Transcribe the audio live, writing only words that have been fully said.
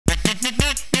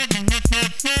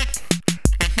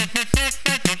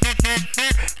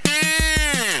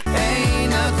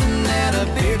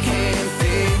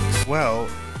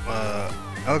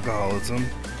autism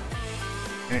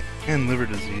and liver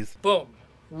disease. Boom.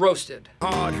 Roasted.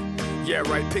 Hard. Yeah,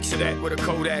 right. Picture that with a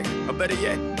Kodak. Or better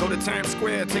yet, go to Times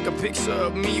Square, take a picture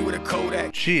of me with a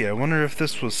Kodak. Gee, I wonder if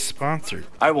this was sponsored.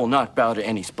 I will not bow to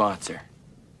any sponsor.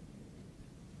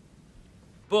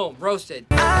 Boom. Roasted.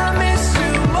 I miss you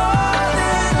more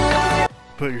than life.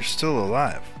 But you're still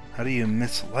alive. How do you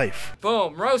miss life?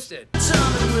 Boom. Roasted.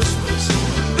 Tell me whispers,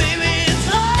 baby, it's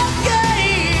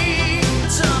okay.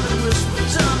 Tell me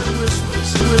whispers,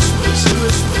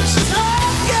 whispers, it's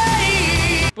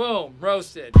okay. Boom.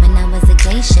 Roasted. When I was a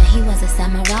geisha, he was a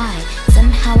samurai.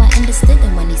 Somehow I understood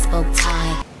him when he spoke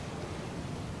Thai.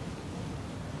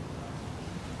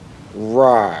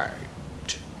 Right.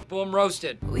 Boom.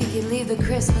 Roasted. We could leave the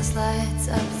Christmas lights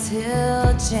up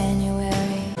till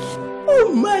January.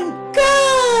 Oh my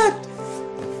God!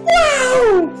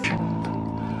 Wow!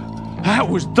 That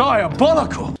was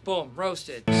diabolical. Boom.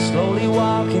 Roasted. Slowly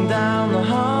walking down the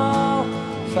hall,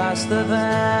 faster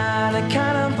than a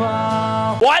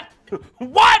cannonball. What?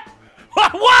 What?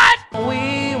 What?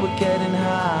 We were getting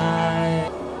high.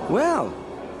 Well,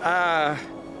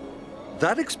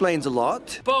 that explains a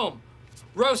lot. Boom.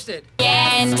 Roasted.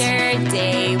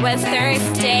 Yesterday was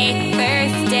Thursday.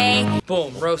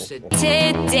 Boom. Roasted.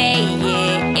 Today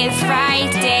is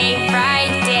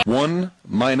Friday. 1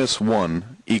 minus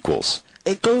 1 equals.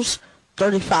 Equals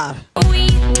 35. We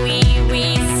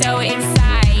so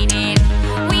excited.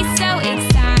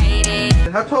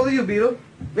 How tall are you, Beetle?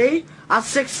 Me? I'm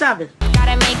 6'7".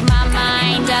 Gotta make my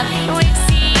mind up. Which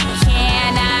seat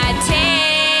can I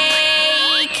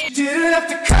take? You didn't have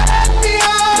to cut me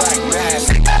off.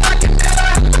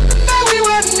 We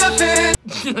were nothing.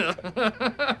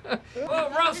 Boom.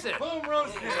 Roasted. Boom,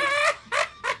 roasted.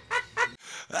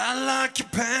 I like your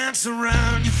pants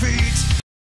around your feet.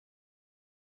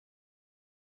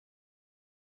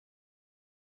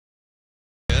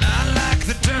 And I like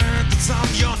the dirt that's on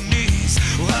your knees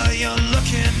while you're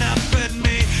looking up at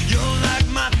me. You're like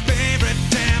my favorite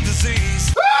damn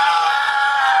disease.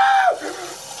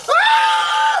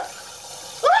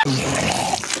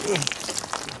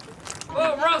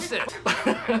 Boom. Roasted.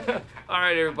 All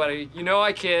right, everybody. You know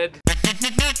I kid.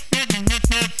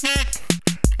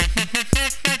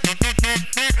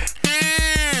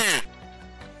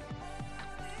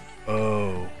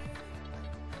 Oh.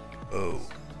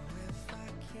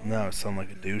 Now I sound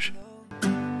like a douche.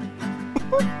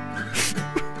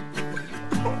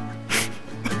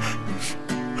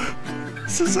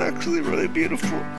 This is actually really beautiful.